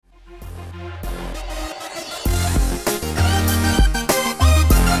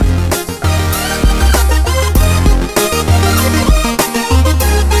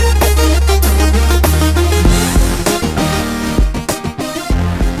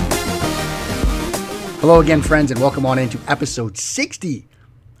Hello again, friends, and welcome on into episode 60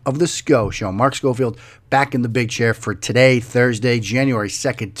 of The SCO Show. Mark Schofield back in the big chair for today, Thursday, January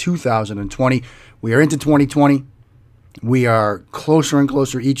 2nd, 2020. We are into 2020. We are closer and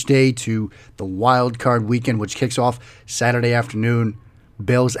closer each day to the wild card weekend, which kicks off Saturday afternoon.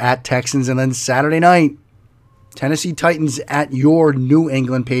 Bills at Texans, and then Saturday night, Tennessee Titans at your New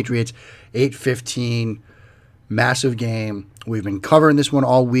England Patriots, 8:15. Massive game. We've been covering this one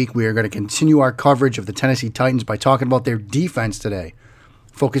all week. We are going to continue our coverage of the Tennessee Titans by talking about their defense today,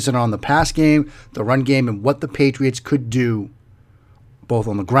 focusing on the pass game, the run game, and what the Patriots could do both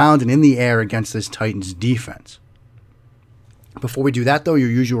on the ground and in the air against this Titans defense. Before we do that, though, your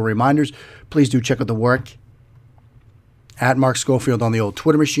usual reminders, please do check out the work at Mark Schofield on the old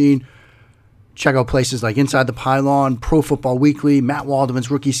Twitter machine. Check out places like Inside the Pylon, Pro Football Weekly, Matt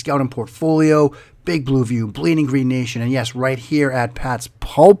Waldman's Rookie Scouting Portfolio, Big Blue View, Bleeding Green Nation, and yes, right here at Pat's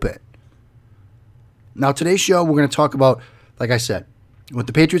Pulpit. Now, today's show, we're going to talk about, like I said, what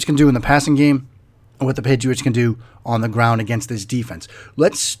the Patriots can do in the passing game and what the Patriots can do on the ground against this defense.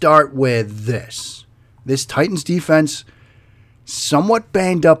 Let's start with this. This Titans defense, somewhat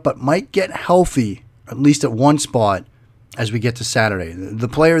banged up, but might get healthy, at least at one spot, as we get to Saturday. The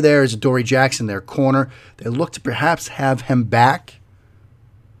player there is Adoree Jackson, their corner. They look to perhaps have him back.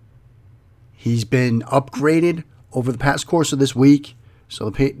 He's been upgraded over the past course of this week, so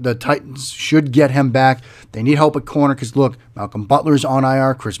the Titans should get him back. They need help at corner because, look, Malcolm Butler's on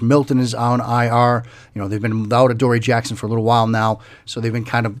IR, Chris Milton is on IR. You know, they've been without Adoree Jackson for a little while now, so they've been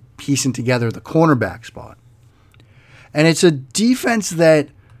kind of piecing together the cornerback spot. And it's a defense that,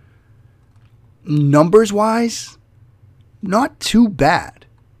 numbers-wise, not too bad.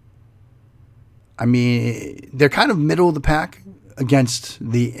 I mean, they're kind of middle of the pack against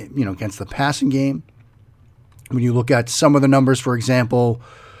the passing game. When you look at some of the numbers, for example,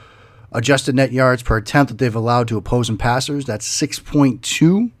 adjusted net yards per attempt that they've allowed to opposing passers, that's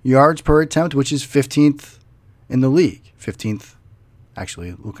 6.2 yards per attempt, which is 15th in the league. 15th,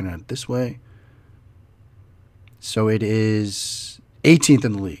 actually, looking at it this way. So it is 18th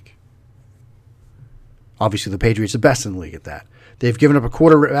in the league. Obviously, the Patriots are the best in the league at that. They've given up a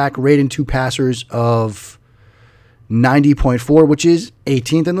quarterback rating to passers of 90.4, which is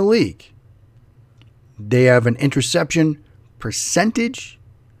 18th in the league. They have an interception percentage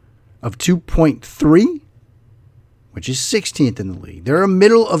of 2.3, which is 16th in the league. They're a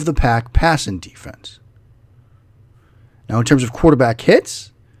middle-of-the-pack passing defense. Now, in terms of quarterback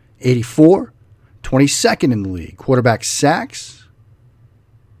hits, 84, 22nd in the league. Quarterback sacks,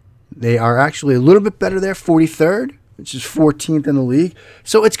 they are actually a little bit better there, 43rd, which is 14th in the league.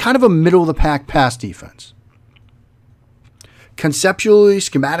 So it's kind of a middle-of-the-pack pass defense. Conceptually,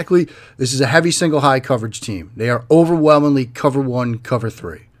 schematically, this is a heavy single-high coverage team. They are overwhelmingly cover one, cover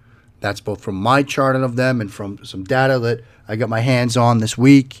three. That's both from my chart of them and from some data that I got my hands on this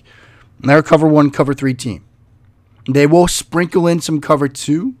week. And they're a cover one, cover three team. They will sprinkle in some cover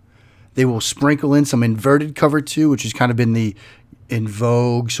two. They will sprinkle in some inverted cover two, which has kind of been the in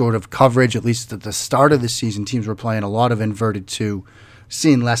vogue sort of coverage, at least at the start of the season. Teams were playing a lot of inverted two,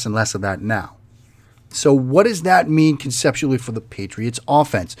 seeing less and less of that now. So what does that mean conceptually for the Patriots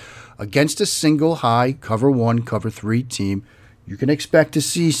offense? Against a single high cover one, cover three team, you can expect to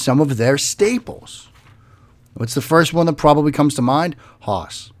see some of their staples. What's the first one that probably comes to mind?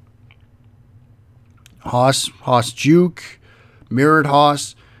 Hoss juke, mirrored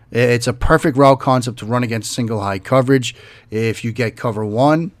Hoss. It's a perfect route concept to run against single high coverage. If you get cover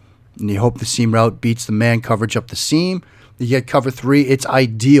one and you hope the seam route beats the man coverage up the seam, you get cover three, it's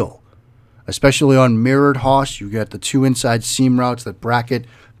ideal. Especially on mirrored Hoss, you get the two inside seam routes that bracket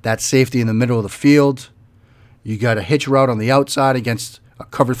that safety in the middle of the field. You got a hitch route on the outside against a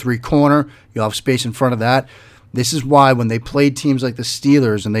cover three corner. You'll have space in front of that. This is why when they played teams like the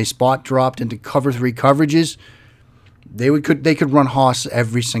Steelers and they spot dropped into cover three coverages, they could run Hoss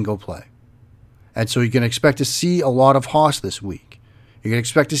every single play. And so you can expect to see a lot of Hoss this week. You can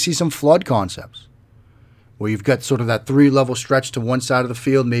expect to see some flood concepts where you've got sort of that three-level stretch to one side of the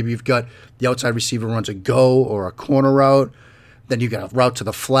field. Maybe you've got the outside receiver runs a go or a corner route. Then you got a route to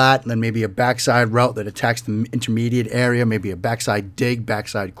the flat, and then maybe a backside route that attacks the intermediate area, maybe a backside dig,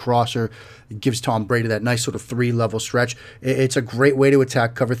 backside crosser. It gives Tom Brady that nice sort of three-level stretch. It's a great way to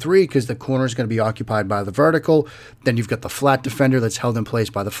attack cover three because the corner is going to be occupied by the vertical. Then you've got the flat defender that's held in place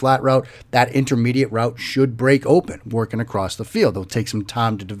by the flat route. That intermediate route should break open, working across the field. It'll take some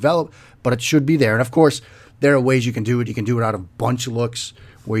time to develop, but it should be there. And, of course, there are ways you can do it. You can do it out of bunch looks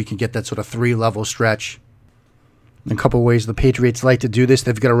where you can get that sort of three-level stretch. A couple of ways the Patriots like to do this.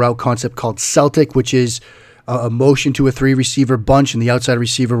 They've got a route concept called Celtic, which is a motion to a 3 receiver bunch, and the outside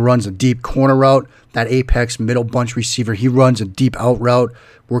receiver runs a deep corner route. That apex middle bunch receiver, he runs a deep out route,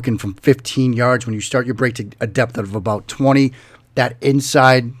 working from 15 yards. When you start your break to a depth of about 20, that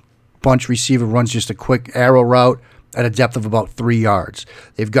inside bunch receiver runs just a quick arrow route at a depth of about 3 yards.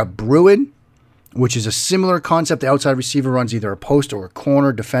 They've got Bruin, which is a similar concept. The outside receiver runs either a post or a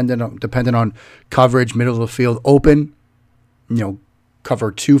corner, dependent on coverage, middle of the field, open.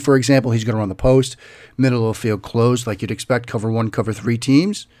 Cover 2, for example, he's going to run the post. Middle of the field closed, like you'd expect, cover 1, cover 3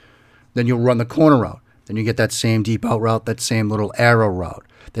 teams. Then you'll run the corner route. Then you get that same deep out route, that same little arrow route.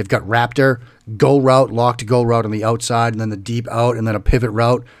 They've got Raptor, go route, lock to go route on the outside, and then the deep out, and then a pivot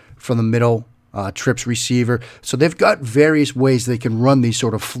route from the middle, trips receiver. So they've got various ways they can run these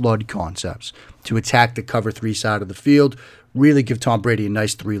sort of flood concepts to attack the cover 3 side of the field, really give Tom Brady a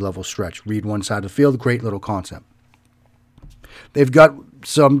nice 3-level stretch. Read one side of the field, great little concept. They've got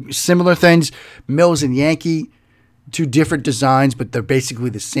some similar things, Mills and Yankee, 2 different designs, but they're basically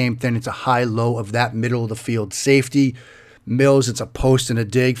the same thing. It's a high-low of that middle of the field safety. Mills, it's a post and a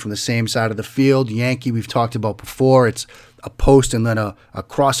dig from the same side of the field. Yankee, we've talked about before, it's a post and then a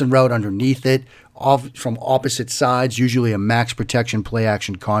crossing route underneath it, off from opposite sides, usually a max protection play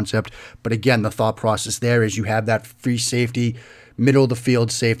action concept. But again, the thought process there is you have that free safety, middle of the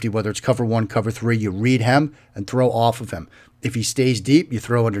field safety, whether it's cover 1, cover 3, you read him and throw off of him. If he stays deep, you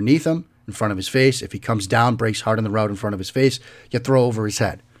throw underneath him in front of his face. If he comes down, breaks hard on the route in front of his face, you throw over his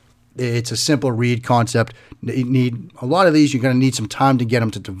head. It's a simple read concept. You need a lot of these. You're going to need some time to get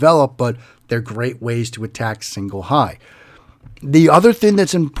them to develop, but they're great ways to attack single high. The other thing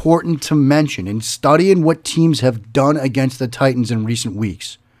that's important to mention in studying what teams have done against the Titans in recent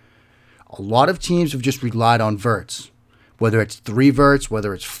weeks, a lot of teams have just relied on verts. Whether it's 3 verts,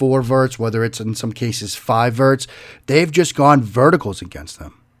 whether it's 4 verts, whether it's in some cases 5 verts, they've just gone verticals against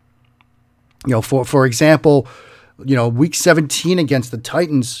them. For example, week 17 against the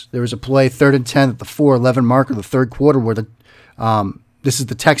Titans, there was a play 3rd and 10 at the 4:11 mark of the third quarter where this is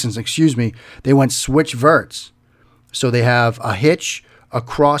the Texans, they went switch verts. So they have a hitch, a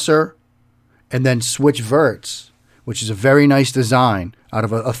crosser, and then switch verts, which is a very nice design out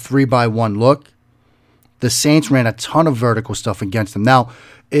of a 3-by-1 look. The Saints ran a ton of vertical stuff against them. Now,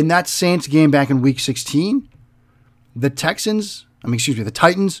 in that Saints game back in week 16, the Titans,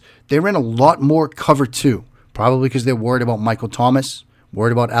 they ran a lot more cover 2, probably because they're worried about Michael Thomas,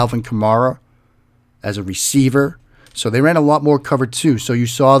 worried about Alvin Kamara as a receiver. So they ran a lot more cover 2. So you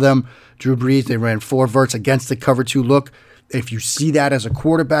saw them, Drew Brees, they ran 4 verts against the cover 2 look. If you see that as a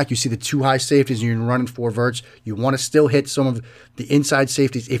quarterback, you see the 2 high safeties and you're running 4 verts, you want to still hit some of the inside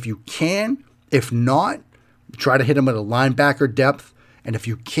safeties if you can. If not, try to hit them at a linebacker depth. And if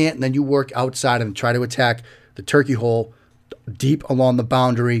you can't, then you work outside and try to attack the turkey hole deep along the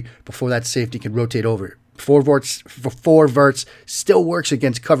boundary before that safety can rotate over. 4 verts still works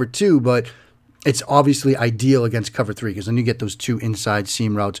against cover 2, but it's obviously ideal against cover 3 because then you get those 2 inside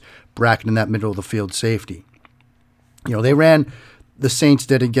seam routes bracketing that middle of the field safety. The Saints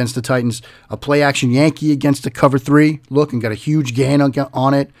did against the Titans, a play action Yankee against the cover 3 look and got a huge gain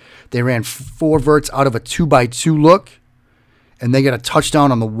on it. They ran 4 verts out of a 2-by-2 look, and they got a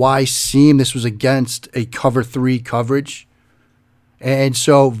touchdown on the Y seam. This was against a cover 3 coverage. And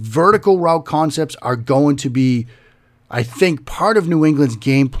so vertical route concepts are going to be, I think, part of New England's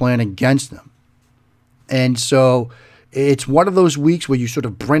game plan against them. And so it's one of those weeks where you sort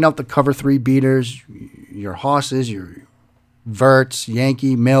of bring out the cover 3 beaters, your Hosses, your verts,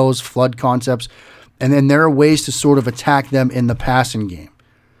 Yankee, Mills, flood concepts, and then there are ways to sort of attack them in the passing game.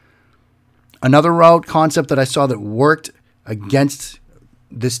 Another route concept that I saw that worked against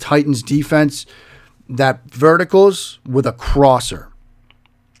this Titans defense, that verticals with a crosser.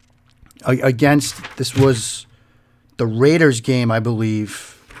 This was the Raiders game, I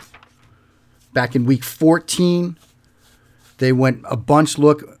believe, back in week 14. They went a bunch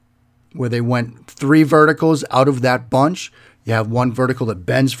look where they went 3 verticals out of that bunch. You have 1 vertical that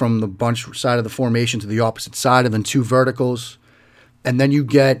bends from the bunch side of the formation to the opposite side, and then 2 verticals. And then you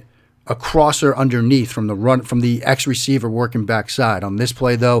get a crosser underneath from the X receiver working backside. On this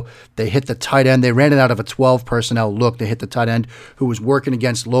play, though, they hit the tight end. They ran it out of a 12 personnel look. They hit the tight end who was working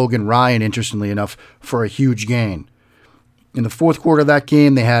against Logan Ryan, interestingly enough, for a huge gain. In the fourth quarter of that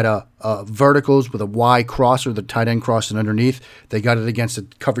game, they had a verticals with a Y crosser, the tight end crossing underneath. They got it against a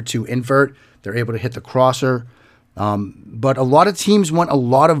cover 2 invert. They're able to hit the crosser. But a lot of teams want a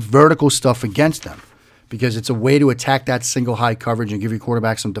lot of vertical stuff against them because it's a way to attack that single high coverage and give your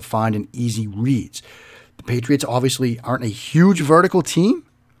quarterback some defined and easy reads. The Patriots obviously aren't a huge vertical team,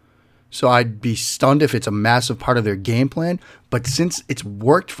 So I'd be stunned if it's a massive part of their game plan. But since it's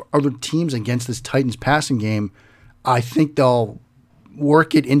worked for other teams against this Titans passing game, I think they'll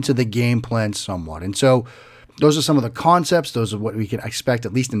work it into the game plan somewhat. And so those are some of the concepts. Those are what we can expect,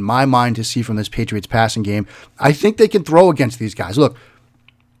 at least in my mind, to see from this Patriots passing game. I think they can throw against these guys. Look,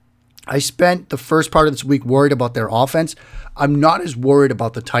 I spent the first part of this week worried about their offense. I'm not as worried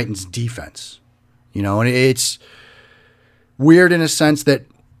about the Titans' defense. And it's weird in a sense that,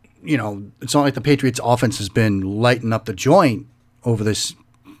 it's not like the Patriots' offense has been lighting up the joint over this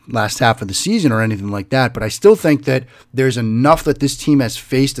last half of the season or anything like that, but I still think that there's enough that this team has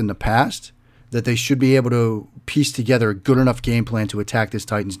faced in the past that they should be able to piece together a good enough game plan to attack this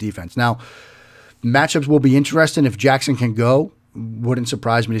Titans defense. Now, matchups will be interesting. If Jackson can go, wouldn't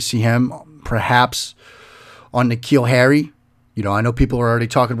surprise me to see him perhaps on N'Keal Harry. I know people are already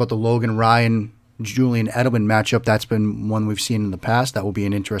talking about the Logan Ryan, Julian Edelman matchup. That's been one we've seen in the past. That will be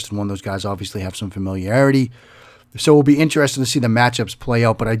an interesting one. Those guys obviously have some familiarity. So it will be interesting to see the matchups play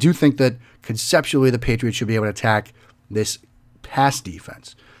out. But I do think that conceptually the Patriots should be able to attack this pass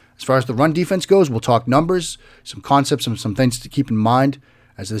defense. As far as the run defense goes, we'll talk numbers, some concepts, and some things to keep in mind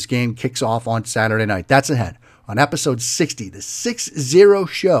as this game kicks off on Saturday night. That's ahead on episode 60, the 6-0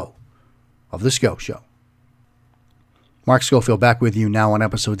 show of The SCO Show. Mark Schofield back with you now on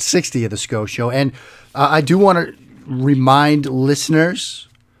episode 60 of The SCO Show. And I do want to remind listeners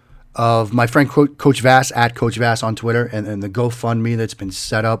of my friend Coach Vass, at Coach Vass on Twitter, and the GoFundMe that's been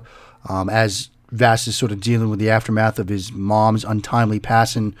set up as Vass is sort of dealing with the aftermath of his mom's untimely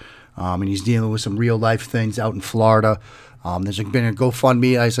passing, and he's dealing with some real-life things out in Florida. There's been a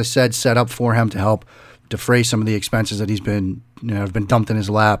GoFundMe, as I said, set up for him to help defray some of the expenses that have been dumped in his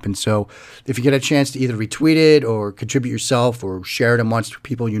lap. And so if you get a chance to either retweet it or contribute yourself or share it amongst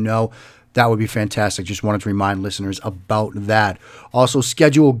people that would be fantastic. Just wanted to remind listeners about that. Also,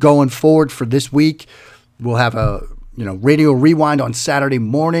 schedule going forward for this week. We'll have a radio rewind on Saturday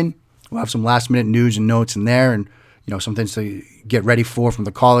morning. We'll have some last-minute news and notes in there and some things to get ready for from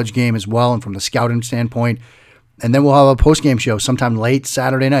the college game as well and from the scouting standpoint. And then we'll have a post-game show sometime late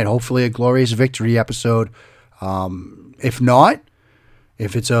Saturday night, hopefully a glorious victory episode. If not,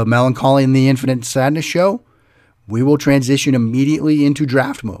 if it's a Melancholy and the Infinite Sadness show, we will transition immediately into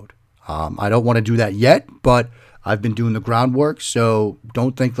draft mode. I don't want to do that yet, but I've been doing the groundwork, so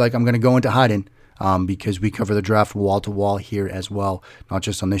don't think like I'm going to go into hiding because we cover the draft wall-to-wall here as well, not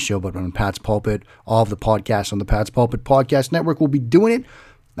just on this show, but on Pat's Pulpit. All of the podcasts on the Pat's Pulpit Podcast Network will be doing it.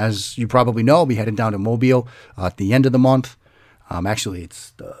 As you probably know, I'll be heading down to Mobile at the end of the month. Actually, it's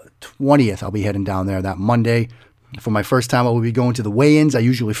the 20th. I'll be heading down there that Monday. For my first time, I will be going to the weigh-ins. I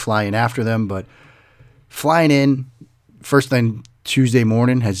usually fly in after them, but flying in first thing Tuesday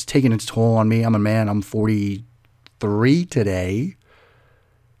morning has taken its toll on me. I'm a man. I'm 43 today.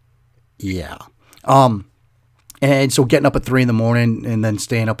 Yeah. And so getting up at 3 in the morning and then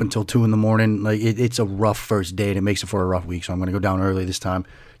staying up until 2 in the morning, it's a rough first day and it makes it for a rough week. So I'm going to go down early this time,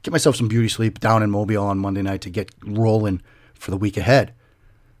 get myself some beauty sleep down in Mobile on Monday night to get rolling for the week ahead.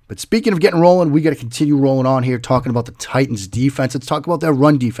 But speaking of getting rolling, we got to continue rolling on here talking about the Titans defense. Let's talk about their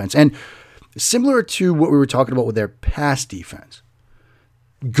run defense. And similar to what we were talking about with their pass defense,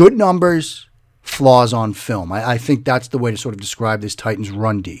 good numbers, flaws on film. I think that's the way to sort of describe this Titans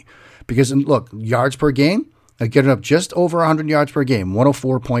run D. Because look, yards per game, getting up just over 100 yards per game,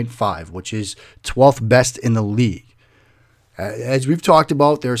 104.5, which is 12th best in the league. As we've talked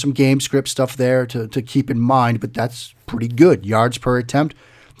about, there are some game script stuff there to keep in mind, but that's pretty good. Yards per attempt,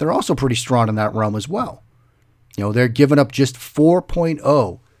 they're also pretty strong in that realm as well. They're giving up just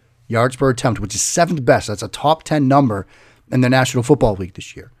 4.0 yards per attempt, which is 7th best. That's a top 10 number in the National Football League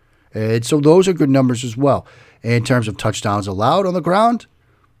this year. And so those are good numbers as well. In terms of touchdowns allowed on the ground,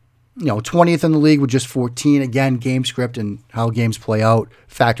 20th in the league with just 14. Again, game script and how games play out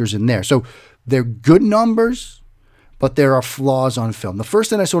factors in there. So they're good numbers, but there are flaws on film. The first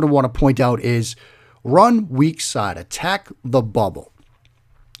thing I sort of want to point out is run weak side, attack the bubble.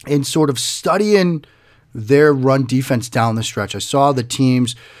 And sort of studying their run defense down the stretch, I saw the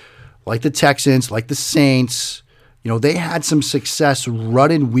teams like the Texans, like the Saints, they had some success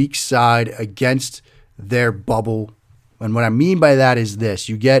running weak side against their bubble. And what I mean by that is this.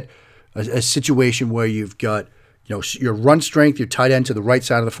 You get a situation where you've got, your run strength, your tight end to the right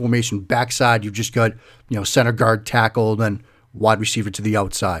side of the formation, backside, you've just got, center guard tackle, then wide receiver to the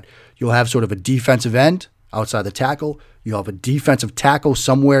outside. You'll have sort of a defensive end outside the tackle. You'll have a defensive tackle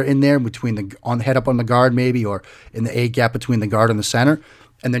somewhere in there between on the head up on the guard maybe, or in the A gap between the guard and the center.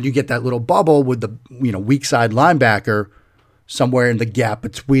 And then you get that little bubble with the, weak side linebacker somewhere in the gap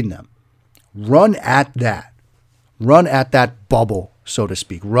between them. Run at that bubble so to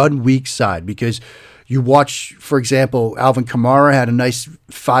speak. Run weak side, because you watch, for example, Alvin Kamara had a nice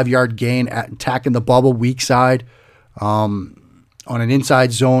 5-yard gain at attacking the bubble, weak side, on an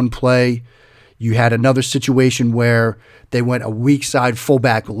inside zone play. You had another situation where they went a weak side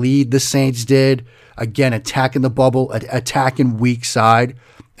fullback lead, the Saints did. Again, attacking the bubble, attacking weak side.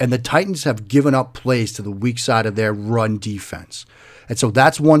 And the Titans have given up plays to the weak side of their run defense. And so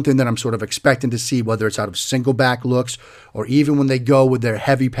that's one thing that I'm sort of expecting to see, whether it's out of single back looks or even when they go with their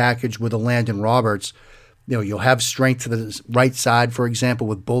heavy package with a Landon Roberts. You'll have strength to the right side, for example,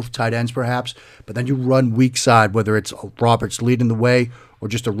 with both tight ends perhaps, but then you run weak side, whether it's Roberts leading the way or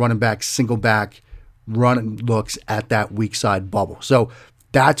just a running back, single back run looks at that weak side bubble. So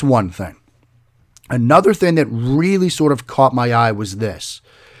that's one thing. Another thing that really sort of caught my eye was this.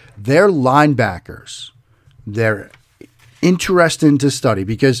 Their linebackers, they're interesting to study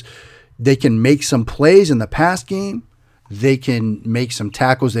because they can make some plays in the pass game. They can make some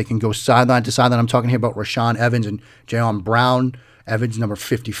tackles. They can go sideline to sideline. I'm talking here about Rashaan Evans and Jayon Brown. Evans, number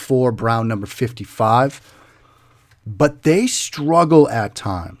 54, Brown, number 55. But they struggle at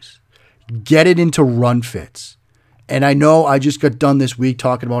times. Get it into run fits. And I know I just got done this week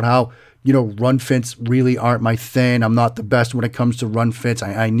talking about how, run fits really aren't my thing. I'm not the best when it comes to run fits.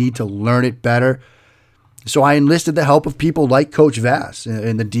 I need to learn it better. So I enlisted the help of people like Coach Vass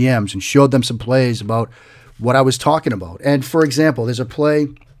in the DMs and showed them some plays about what I was talking about. And for example, there's a play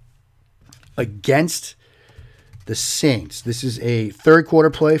against the Saints. This is a third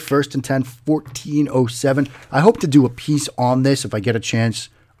quarter play, 1st and 10, 14:07. I hope to do a piece on this if I get a chance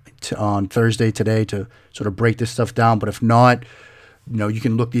on Thursday today to sort of break this stuff down. But if not, you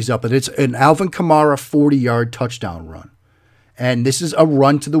can look these up. But it's an Alvin Kamara 40-yard touchdown run. And this is a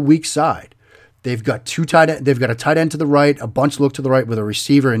run to the weak side. They've got they've got a tight end to the right, a bunch look to the right with a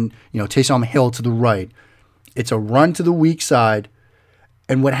receiver and, Taysom Hill to the right. It's a run to the weak side.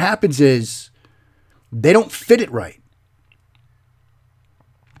 And what happens is they don't fit it right.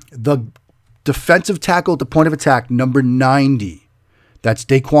 The defensive tackle at the point of attack, number 90, that's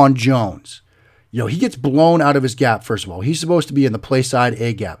Daquan Jones. He gets blown out of his gap, first of all. He's supposed to be in the play side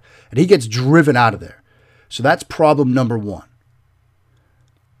A gap, and he gets driven out of there. So that's problem number one.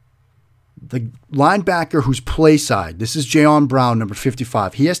 The linebacker who's play side, this is Jayon Brown, number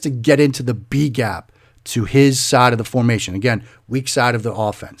 55. He has to get into the B gap to his side of the formation. Again, weak side of the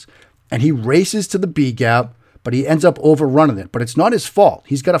offense. And he races to the B gap, but he ends up overrunning it. But it's not his fault.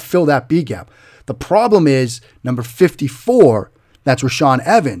 He's got to fill that B gap. The problem is number 54, that's Rashaan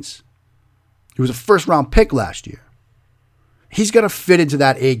Evans. He was a first-round pick last year. He's got to fit into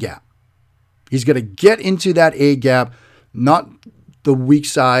that A gap. He's got to get into that A gap, not the weak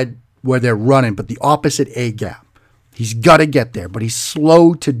side where they're running, but the opposite A gap. He's got to get there, but he's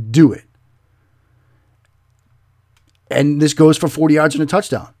slow to do it. And this goes for 40 yards and a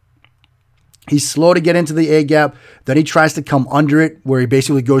touchdown. He's slow to get into the A gap. Then he tries to come under it, where he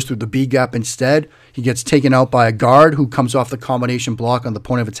basically goes through the B gap instead. He gets taken out by a guard who comes off the combination block on the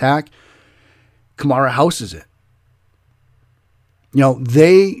point of attack. Kamara houses it.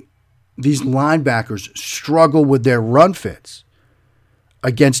 These linebackers struggle with their run fits.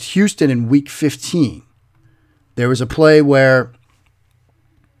 Against Houston in week 15, there was a play where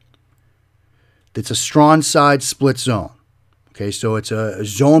it's a strong side split zone. Okay, so it's a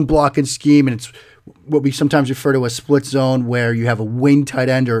zone blocking scheme, and it's what we sometimes refer to as split zone, where you have a wing tight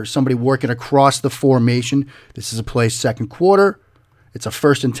end or somebody working across the formation. This is a play second quarter. It's a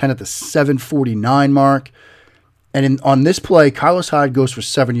 1st and 10 at the 7:49 mark. And on this play, Carlos Hyde goes for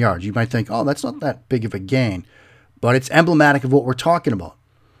 7 yards. You might think, oh, that's not that big of a gain. But it's emblematic of what we're talking about.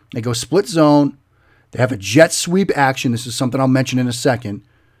 They go split zone. They have a jet sweep action. This is something I'll mention in a second.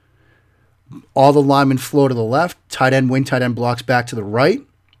 All the linemen flow to the left. Tight end, wing tight end blocks back to the right.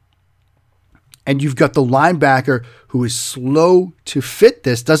 And you've got the linebacker who is slow to fit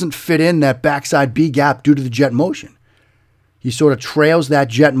this, doesn't fit in that backside B gap due to the jet motion. He sort of trails that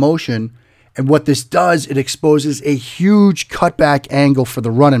jet motion. And what this does, it exposes a huge cutback angle for the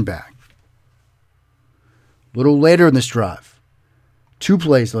running back. A little later in this drive, 2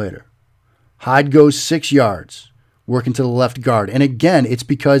 plays later, Hyde goes 6 yards, working to the left guard. And again, it's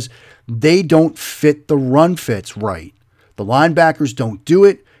because they don't fit the run fits right. The linebackers don't do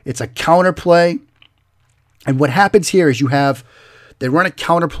it. It's a counter play. And what happens here is they run a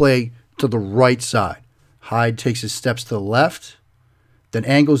counter play to the right side. Hyde takes his steps to the left, then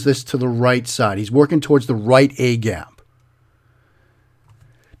angles this to the right side. He's working towards the right A gap.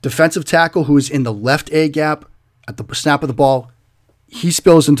 Defensive tackle who is in the left A gap at the snap of the ball, he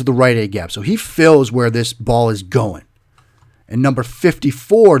spills into the right A gap. So he fills where this ball is going. And number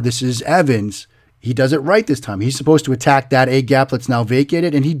 54, this is Evans, He does it right this time. He's supposed to attack that A gap that's now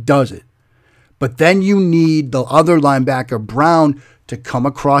vacated, and he does it. But then you need the other linebacker, Brown, to come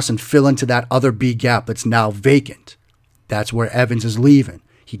across and fill into that other B gap that's now vacant. That's where Evans is leaving.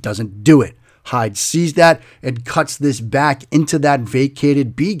 He doesn't do it. Hyde sees that and cuts this back into that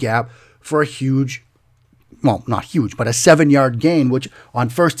vacated B gap for a huge, well, not huge, but a 7-yard gain, which on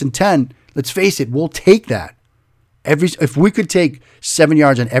 1st and 10, let's face it, we'll take that. If we could take 7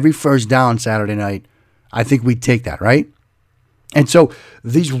 yards on every first down Saturday night, I think we'd take that, right? And so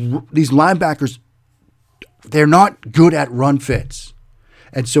these linebackers, they're not good at run fits.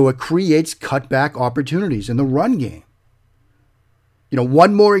 And so it creates cutback opportunities in the run game.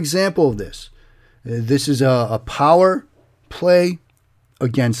 One more example of this. This is a power play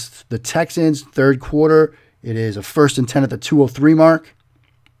against the Texans, third quarter. It is a 1st and 10 at the 2:03 mark.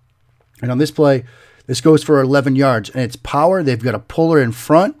 And on this play, this goes for 11 yards. And it's power. They've got a puller in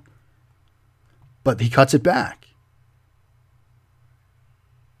front, but he cuts it back.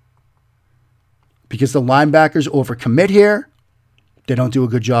 Because the linebackers overcommit here. They don't do a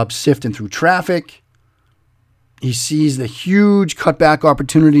good job sifting through traffic. He sees the huge cutback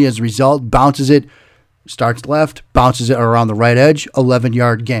opportunity as a result, bounces it, starts left, bounces it around the right edge,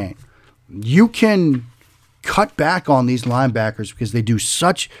 11-yard gain. You can cut back on these linebackers because they do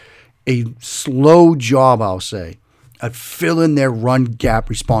such a slow job, I'll say, at filling their run gap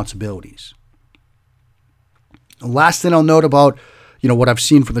responsibilities. The last thing I'll note about, what I've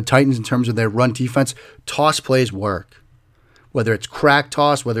seen from the Titans in terms of their run defense, toss plays work. Whether it's crack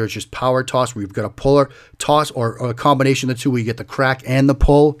toss, whether it's just power toss where you've got a puller toss or a combination of the two where you get the crack and the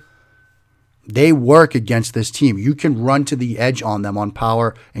pull, they work against this team. You can run to the edge on them on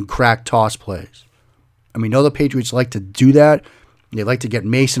power and crack toss plays. And we know the Patriots like to do that. They like to get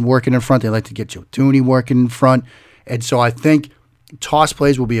Mason working in front. They like to get Joe Thuney working in front. And so I think toss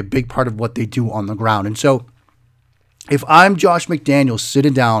plays will be a big part of what they do on the ground. And so if I'm Josh McDaniels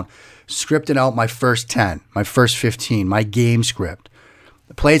sitting down, scripting out my first 10, my first 15, my game script,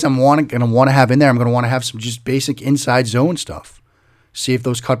 the plays I'm going to want to have in there, I'm going to want to have some just basic inside zone stuff. See if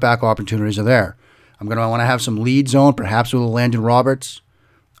those cutback opportunities are there. I'm going to want to have some lead zone, perhaps with a Landon Roberts.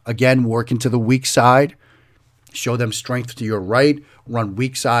 Again, working to the weak side. Show them strength to your right. Run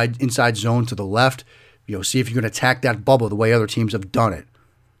weak side, inside zone to the left. See if you can attack that bubble the way other teams have done it.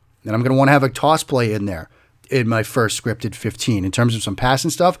 Then I'm going to want to have a toss play in there in my first scripted 15. In terms of some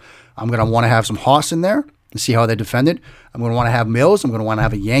passing stuff, I'm going to want to have some Haas in there and see how they defend it. I'm going to want to have Mills. I'm going to want to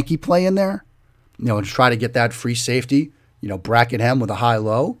have a Yankee play in there, to try to get that free safety, bracket him with a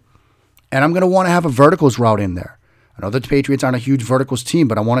high-low. And I'm going to want to have a verticals route in there. I know the Patriots aren't a huge verticals team,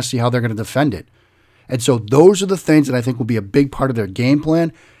 but I want to see how they're going to defend it. And so those are the things that I think will be a big part of their game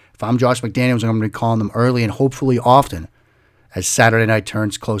plan. If I'm Josh McDaniels, I'm going to be calling them early and hopefully often as Saturday night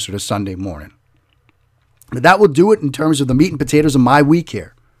turns closer to Sunday morning. But that will do it in terms of the meat and potatoes of my week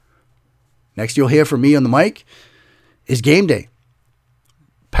here. Next you'll hear from me on the mic is Game Day.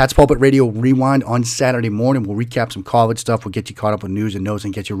 Pat's Pulpit Radio Rewind on Saturday morning. We'll recap some college stuff. We'll get you caught up with news and notes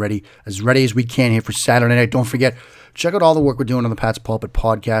and get you ready as we can here for Saturday night. Don't forget, check out all the work we're doing on the Pat's Pulpit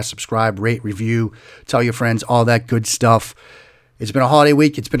podcast. Subscribe, rate, review, tell your friends, all that good stuff. It's been a holiday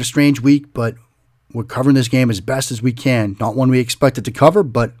week. It's been a strange week, but we're covering this game as best as we can. Not one we expected to cover,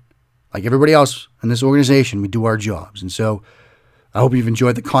 but like everybody else in this organization, we do our jobs. And so I hope you've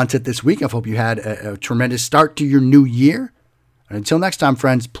enjoyed the content this week. I hope you had a tremendous start to your new year. And until next time,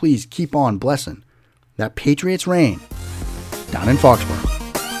 friends, please keep on blessing that Patriots reign down in Foxborough.